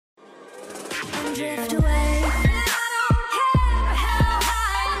and drift away. And I don't care how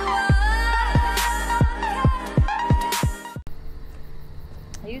high you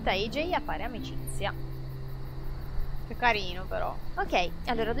are. Aiuta AJ a fare amicizia. Che carino però. Ok,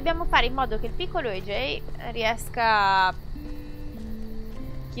 allora dobbiamo fare in modo che il piccolo AJ riesca a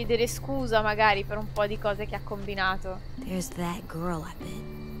chiedere scusa magari per un po' di cose che ha combinato. There's that girl, I bet.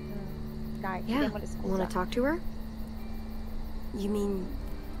 Dai, Yeah, chiediamole scusa. wanna talk to her? You mean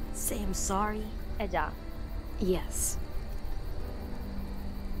say I'm sorry? Già. Yes.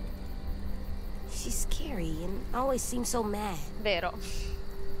 She's scary and always seems so mad. Vero.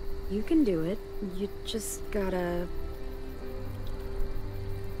 You can do it. You just gotta...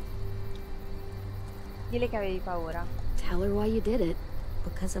 Dile che avevi paura. tell her why you did it.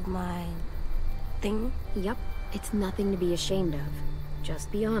 Because of my thing? Yep, it's nothing to be ashamed of. Just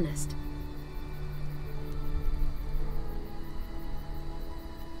be honest.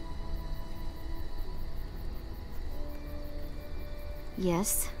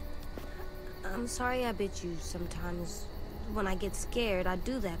 Yes? I'm sorry I bit you sometimes. When I get scared, I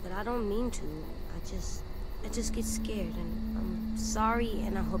do that, but I don't mean to. I just get scared, and I'm sorry,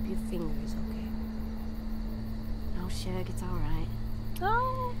 and I hope your finger is okay. Oh, Shug, it's all right.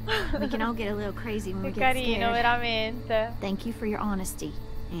 No. We can all get a little crazy when we Che get carino, scared. veramente. Thank you for your honesty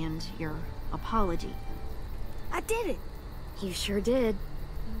and your apology. I did it! You sure did.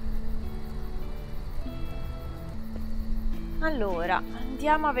 Allora,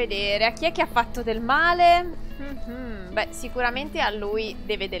 andiamo a vedere. A chi è che ha fatto del male? Beh, sicuramente a lui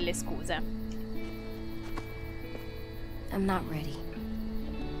deve delle scuse. I'm not ready.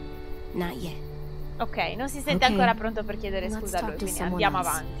 Not yet. Ok, non si sente Ok. ancora pronto per chiedere Let's scusa a talk lui, to quindi someone andiamo else.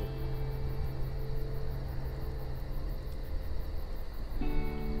 avanti.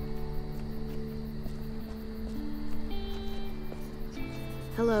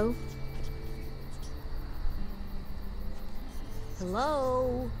 Hello?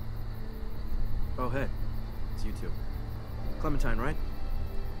 Hello? Oh, hey. It's you two. Clementine, right?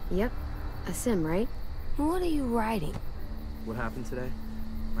 Yep. A sim, right? What are you writing? What happened today?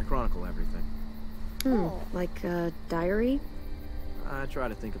 I chronicle everything. Oh. Like a diary? I try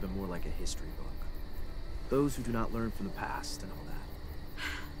to think of it more like a history book. Those who do not learn from the past and all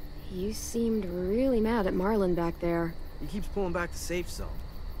that. You seemed really mad at Marlin back there. He keeps pulling back the safe zone.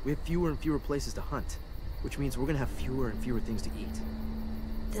 We have fewer and fewer places to hunt, which means we're gonna have fewer and fewer things to eat.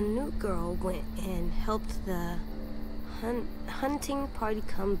 The new girl went and helped the hunting party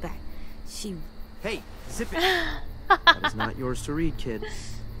come back. She... Hey, zip it! That is not yours to read, kid.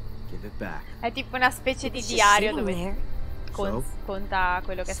 Give it back. È tipo una specie di was just diario sitting dove there. So? conta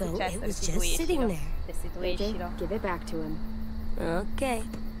quello che è So, successo. it was just sitting Restituiscilo. there. Restituiscilo. AJ, give it back to him. Okay.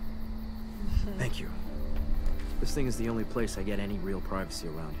 Thank you. This thing is the only place I get any real privacy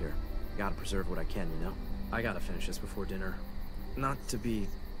around here. Gotta preserve what I can, you know? I gotta finish this before dinner. Not to be,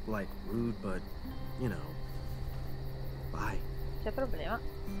 like, rude, but, you know... Bye. C'è problema.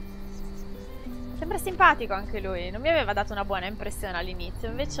 Sembra simpatico anche lui. Non mi aveva dato una buona impressione all'inizio.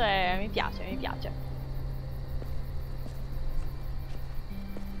 Invece mi piace, mi piace.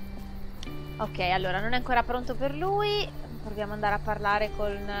 Ok, allora non è ancora pronto per lui. Proviamo ad andare a parlare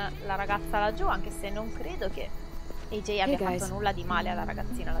con la ragazza laggiù, anche se non credo che AJ abbia guys. fatto nulla di male alla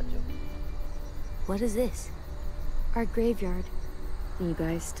ragazzina laggiù. What is this? Our graveyard. You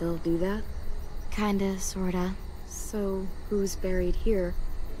guys still do that? Kinda, sorta. So, who's buried here?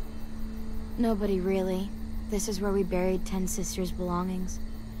 Nobody really. This is where we buried 10 sisters' belongings.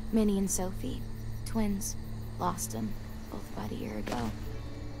 Minnie and Sophie. Twins. Lost them. Both about a year ago.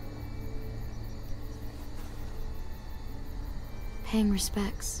 Paying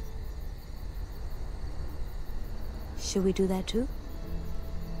respects. Should we do that too?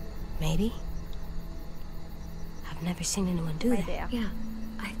 Maybe? I've never seen anyone do that. Idea. Yeah,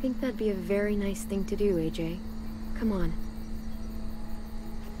 I think that'd be a very nice thing to do, AJ. Come on.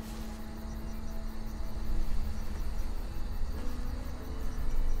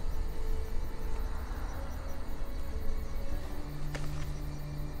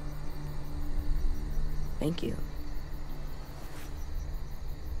 Thank you.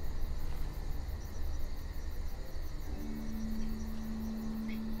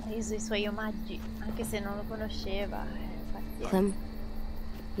 Ha reso I suoi omaggi, anche se non lo conosceva. Pazienza. Clem,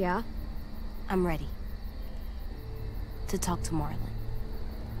 Yeah? I'm ready to talk to Marlin.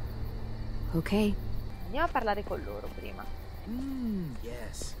 Okay. Andiamo a parlare con loro prima.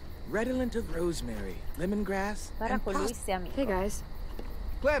 Yes. Redolent of rosemary, lemongrass, Guarda and con lui pos- sei amico. Hey guys.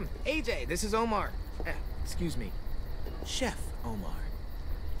 Clem, AJ, this is Omar. Excuse me. Chef Omar.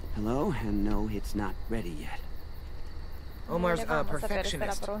 Hello, and no, it's not ready yet. Omar's a Volevamo sapere se era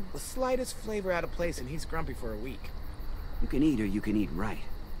perfectionist. pronto. The slightest flavor out of place and he's grumpy for a week. You can eat or you can eat right.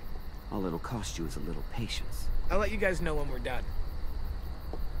 All it'll cost you is a little patience. I'll let you guys know when we're done.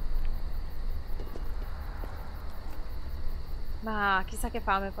 Ma chissà che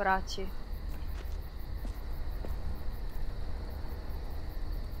fame, poracci.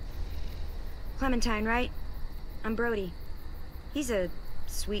 Clementine, right? I'm Brody. He's a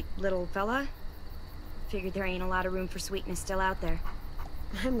sweet little fella. Figured there ain't a lot of room for sweetness still out there.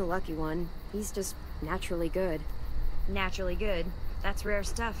 I'm the lucky one. He's just naturally good. Naturally good. That's rare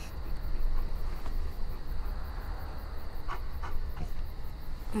stuff.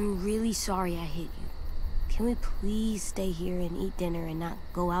 I'm really sorry I hit you. Can we please stay here and eat dinner and not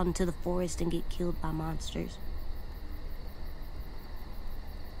go out into the forest and get killed by monsters?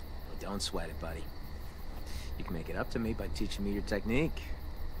 Well, don't sweat it, buddy. You can make it up to me by teaching me your technique.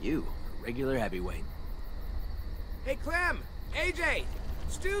 You, a regular heavyweight. Hey, Clem! AJ!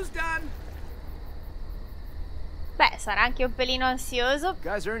 Stew's done! Beh, sarà anche un pelino ansioso,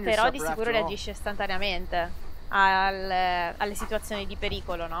 Guys, earn your però di supper sicuro after all. reagisce istantaneamente alle situazioni di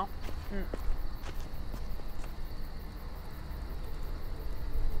pericolo, no?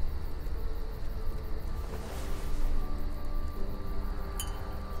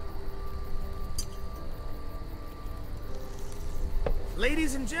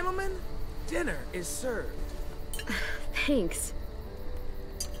 Ladies and gentlemen, dinner is served. Thanks.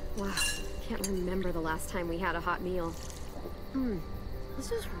 Wow, can't remember the last time we had a hot meal.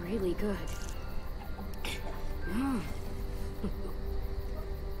 This is really good.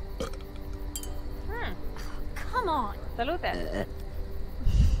 Come on! Salute!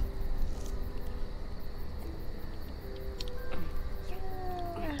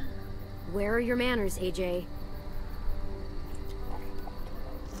 Where are your manners, AJ?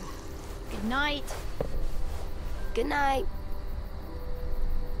 Good night! Good night.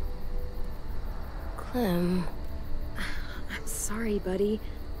 Clem. I'm sorry, buddy.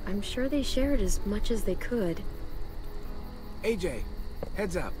 I'm sure they shared as much as they could. AJ,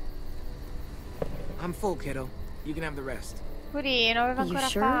 heads up. I'm full, kiddo. You can have the rest. Purino, aveva You ancora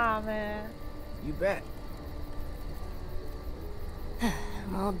sure? fame. You bet.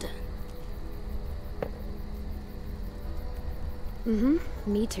 I'm all done.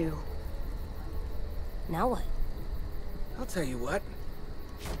 Me too. Now what? I'll tell you what.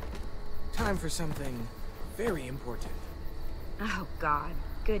 Time for something very important. Oh, God.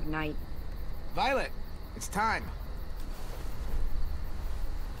 Good night. Violet, it's time.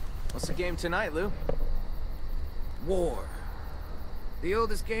 What's the game tonight, Lou? War. The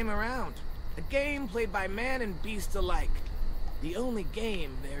oldest game around. A game played by man and beast alike. The only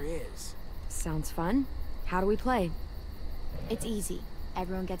game there is. Sounds fun. How do we play? It's easy.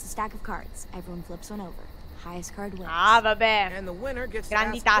 Everyone gets a stack of cards. Everyone flips one over. Highest card wins. Ah, vabbè. And the winner gets to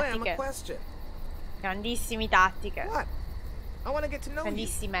Grandi ask Clem tattiche. a question. Grandissimi tattiche. What? I want to get to know you.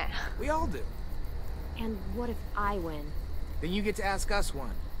 Grandissime. We all do. And what if I win? Then you get to ask us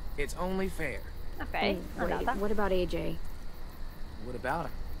one. It's only fair. Ok, Wait, andata. what about AJ? What about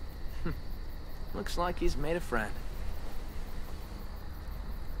him? Looks like he's made a friend.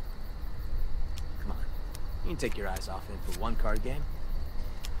 Come on. You can take your eyes off him for one card game.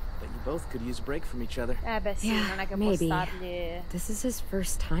 But you both could use a break from each other. Beh sì, Yeah, non è che maybe. può stargli... This is his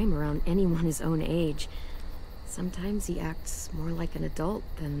first time around anyone his own age. Sometimes he acts more like an adult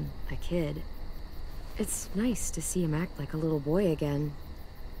than a kid. It's nice to see him act like a little boy again.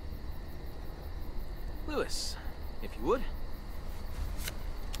 Lewis, if you would.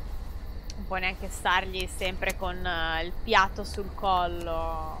 Non può neanche stargli sempre con il piatto sul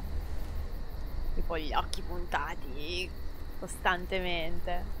collo. Tipo gli occhi puntati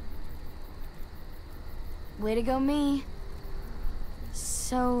costantemente. Way to go, me.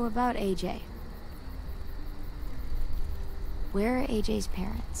 So, about AJ. Where are AJ's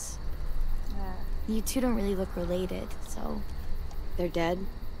parents? You two don't really look related, so... They're dead.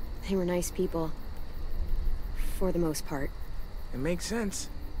 They were nice people. For the most part. It makes sense.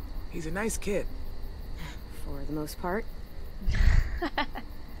 He's a nice kid. For the most part.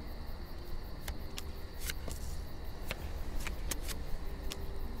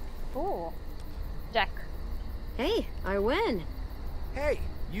 Oh, Jack. Hey, I win. Hey,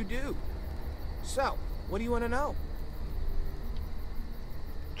 you do. So, what do you want to know?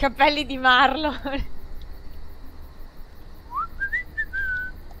 Capelli di Marlon.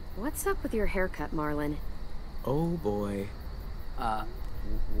 What's up with your haircut, Marlon? Oh boy.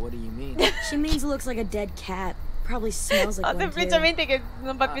 What do you mean? She means looks like a dead cat. Probably smells like No, one too. semplicemente che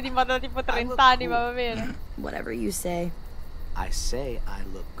non va più di moda da tipo 30 anni, ma va bene. Whatever you say. I say I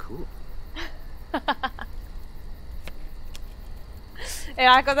look cool.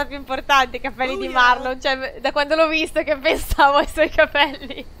 Era la cosa più importante, i capelli Oh, di yeah. Marlon. Cioè, da quando l'ho visto che pensavo ai suoi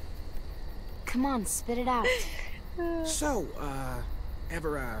capelli. Come on, spit it out. So,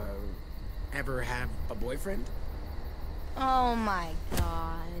 ever have a boyfriend? Oh my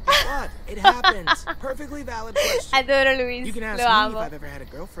god. What? It happens. Perfectly valid question. Adoro Luis, You can ask lo me amo. if I've ever had a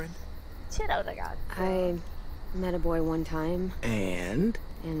girlfriend. C'era un ragazzo. I met a boy one time, And?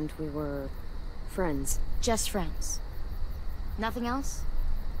 and we were friends. Just friends. Nothing else?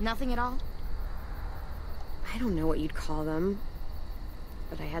 Nothing at all? I don't know what you'd call them,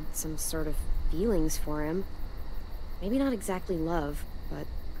 but I had some sort of feelings for him. Maybe not exactly love, but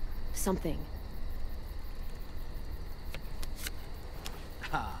something.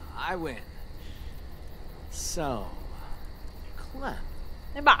 Ah, I win. So, Clem,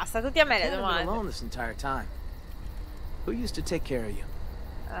 E basta, tutti a me le you've been domande. alone this entire time. Who used to take care of you?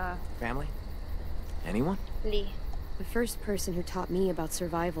 Family? Anyone? Lì. The first person who taught me about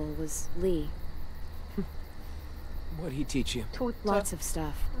survival was Lee. What'd he teach you? Tutto. Lots of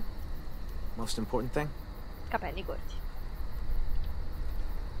stuff. Most important thing? Capelli corti.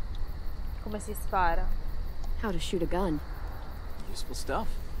 Come si spara. How to shoot a gun. Useful stuff.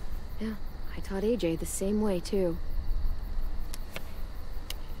 Yeah, I taught AJ the same way, too.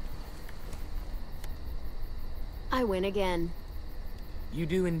 I win again. You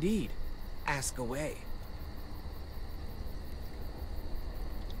do indeed. Ask away.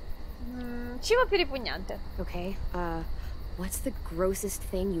 Cibo più ripugnante. Okay, what's the grossest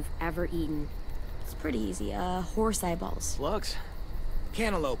thing you've ever eaten? It's pretty easy. Horse eyeballs. Slugs.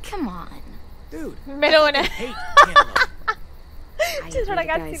 Cantaloupe. Come on. Dude, Melone. I hate cantaloupe. I Ci sono ate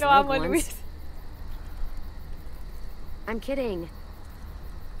a ragazzi, guy's lo leg amo once. Luis. I'm kidding.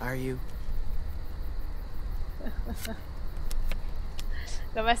 Are you?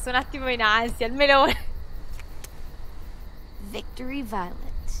 L'ho messo un attimo in ansia, il melone. Victory Violet.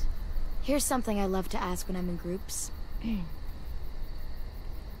 Here's something I love to ask when I'm in groups.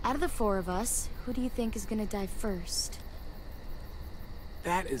 Out of the four of us, who do you think is gonna die first?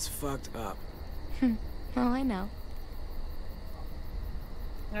 That is fucked up. Oh, I know.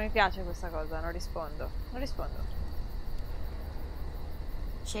 Non mi piace questa cosa, non rispondo. Non rispondo.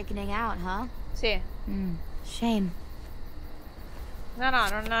 Chickening out, huh? Sì. Shame. No,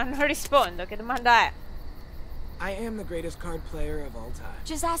 non rispondo. Che domanda è? I am the greatest card player of all time.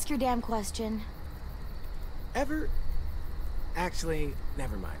 Just ask your damn question. Ever? Actually,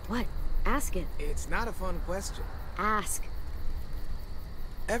 never mind. What? Ask it. It's not a fun question. Ask.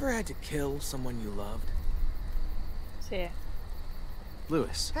 Ever had to kill someone you loved? Sì.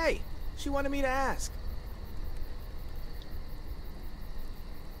 Lewis. Hey, she wanted me to ask.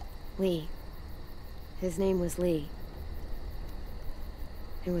 Lee. His name was Lee.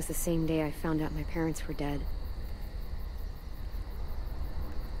 It was the same day I found out my parents were dead.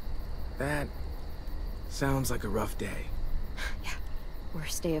 That sounds like a rough day. Yeah,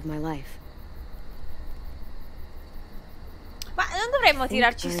 worst day of my life. Ma non dovremmo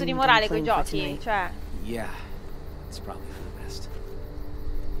tirarci su di morale coi giochi? Cioè, Yeah, it's probably for the best.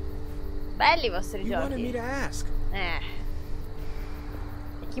 belli i vostri You wanted me giochi. to ask. E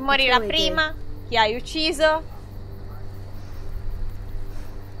chi morirà prima? Chi hai ucciso?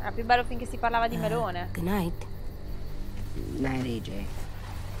 Era più bello finché si parlava di melone. Good night. Night, AJ.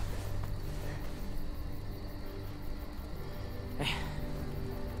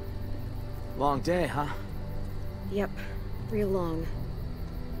 Long day, huh? Yep, real long.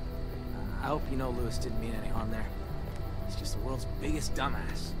 I hope you know Lewis didn't mean any harm there. He's just the world's biggest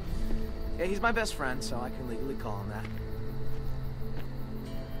dumbass. Yeah, he's my best friend, so I can legally call him that.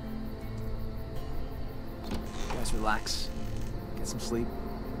 You guys relax. Get some sleep.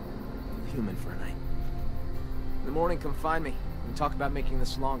 Be human for a night. In the morning, come find me. We can talk about making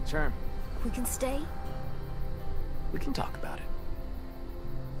this long term. We can stay? We can talk about it.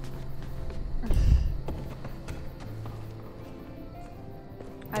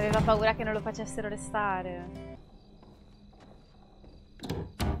 Aveva paura che non lo facessero restare.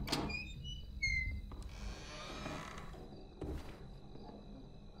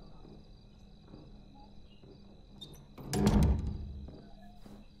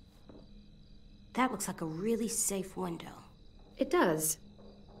 That looks like a really safe window. It does.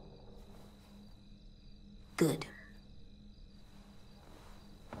 Good.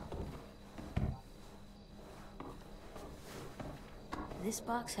 This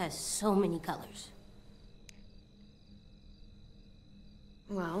box has so many colors.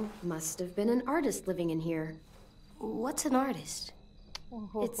 Well, must have been an artist living in here. What's an artist?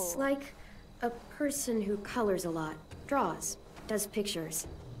 It's like a person who colors a lot, draws, does pictures.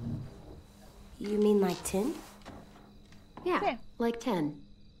 You mean like tin? Yeah, Sì. like 10.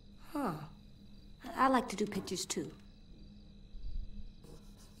 Huh. I like to do pictures too.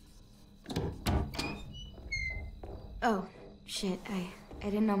 Oh, shit. I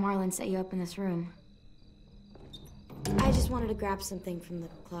didn't know Marlon set you up in this room. I just wanted to grab something from the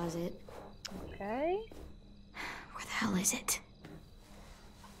closet. Ok. Where the hell is it?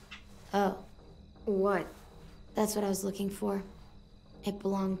 Oh, What? that's what I was looking for. It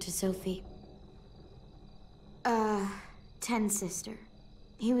belonged to Sophie. 10's sister.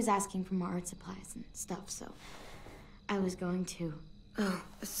 He was asking for more art supplies and stuff, so I was going to. Oh,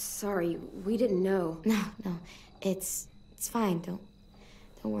 sorry, we didn't know. No, it's fine. Don't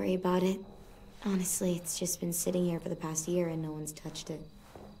worry about it. Honestly, it's just been sitting here for the past year and no one's touched it.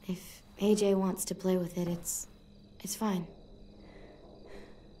 If AJ wants to play with it, it's fine.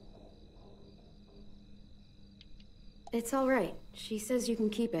 It's all right. She says you can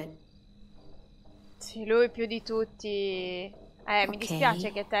keep it. Sì, lui più di tutti... mi Ok.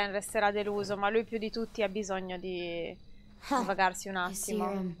 dispiace che Ten resterà deluso, ma lui più di tutti ha bisogno di vagarsi un I see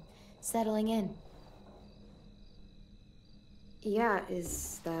attimo. you're settling in. Yeah,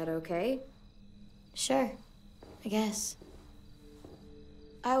 is that okay? Sure, I guess.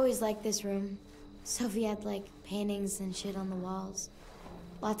 I always liked this room. Sophie had, like, paintings and shit on the walls.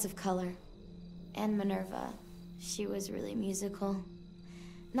 Lots of color. And Minerva. She was really musical.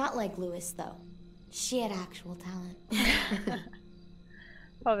 Not like Louis, though. She had actual talent.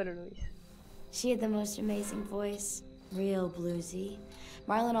 Povero lui. She had the most amazing voice. Real bluesy.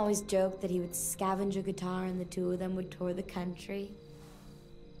 Marlon always joked that he would scavenge a guitar and the two of them would tour the country.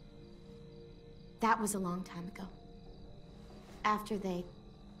 That was a long time ago.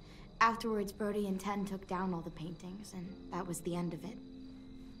 Afterwards, Brody and Ten took down all the paintings, and that was the end of it.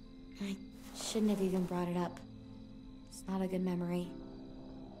 I shouldn't have even brought it up. It's not a good memory.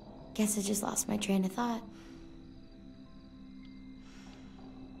 Guess I just lost my train of thought.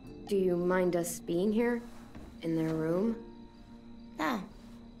 Do you mind us being here? In their room? Nah,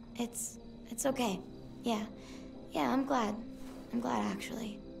 it's okay. Yeah, I'm glad. I'm glad,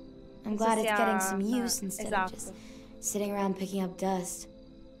 actually. I'm glad it's getting some use instead of just sitting around picking up dust.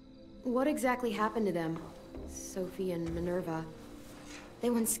 What exactly happened to them? Sophie and Minerva. They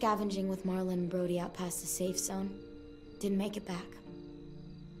went scavenging with Marlon and Brody out past the safe zone. Didn't make it back.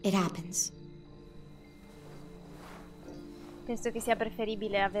 It happens. Penso che sia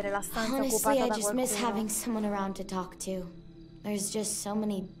preferibile avere la stanza Honestly, occupata I da just miss qualcuno. having someone around to talk to. There's just so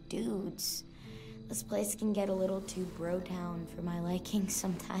many dudes. This place can get a little too bro-town for my liking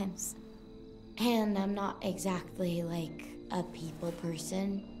sometimes. And I'm not exactly, like, a people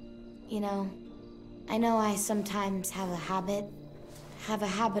person, you know? I know I sometimes have a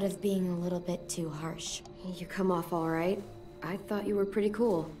habit of being a little bit too harsh. You come off all right. I thought you were pretty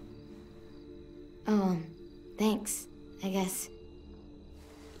cool. Thanks, I guess.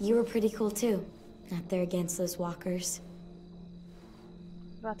 You were pretty cool too, out there against those walkers.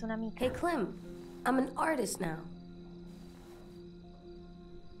 Ho trovato un'amica. Hey, Clem, I'm an artist now.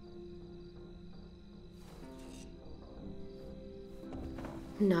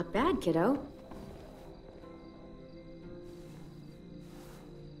 Not bad, kiddo.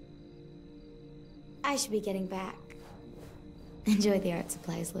 I should be getting back. Enjoy the art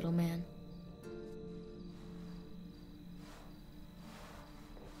supplies, little man.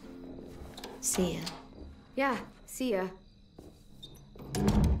 See ya. Yeah, see ya.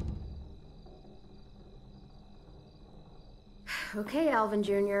 Okay, Alvin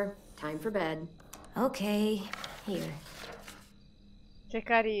Jr., time for bed. Okay, here. Che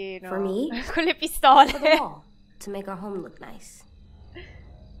carino. For me? Con le pistole. For the wall, to make our home look nice.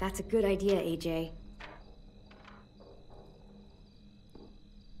 That's a good idea, AJ.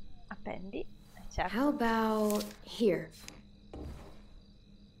 Appendi. Certo. How about here?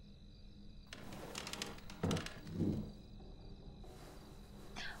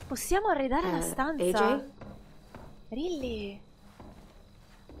 Possiamo arredare la stanza? AJ? Really?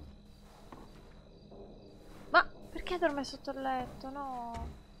 Ma perché dorme sotto il letto? No.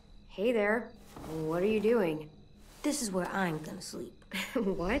 Hey there. What are you doing? This is where I'm gonna sleep.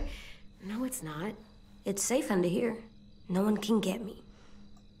 What? No, it's not. It's safe under here. No one can get me.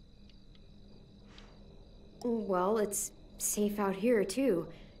 Well, it's safe out here, too.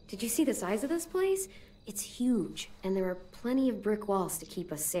 Did you see the size of this place? It's huge, and there are plenty of brick walls to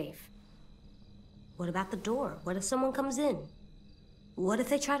keep us safe. What about the door? What if someone comes in? What if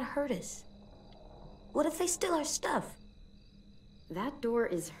they try to hurt us? What if they steal our stuff? That door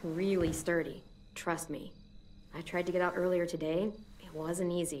is really sturdy. Trust me. I tried to get out earlier today. It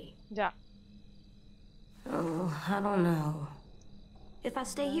wasn't easy. Già. Oh, I don't know. If I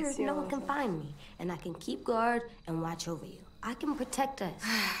stay here, no one can find me, and I can keep guard and watch over you. I can protect us.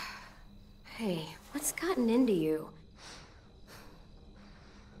 Hey, what's gotten into you?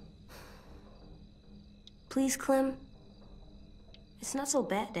 Please, Clem. It's not so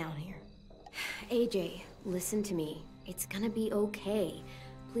bad down here. AJ, listen to me. It's gonna be okay.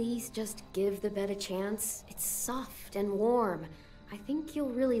 Please just give the bed a chance. It's soft and warm. I think you'll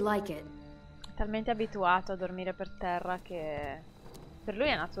really like it. È talmente abituato a dormire per terra che per lui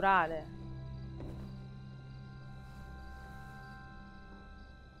è naturale.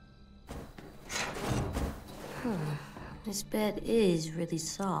 This bed is really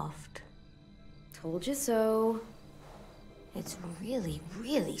soft. Told you so. It's really,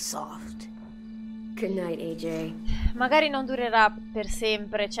 really soft. Good night, AJ. Magari non durerà per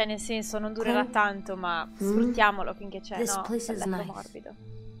sempre, cioè nel senso non durerà tanto, ma sfruttiamolo finché c'è, This no? place Il is letto nice. morbido.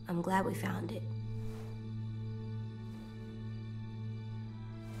 I'm glad we found it.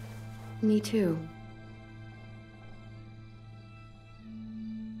 Me too.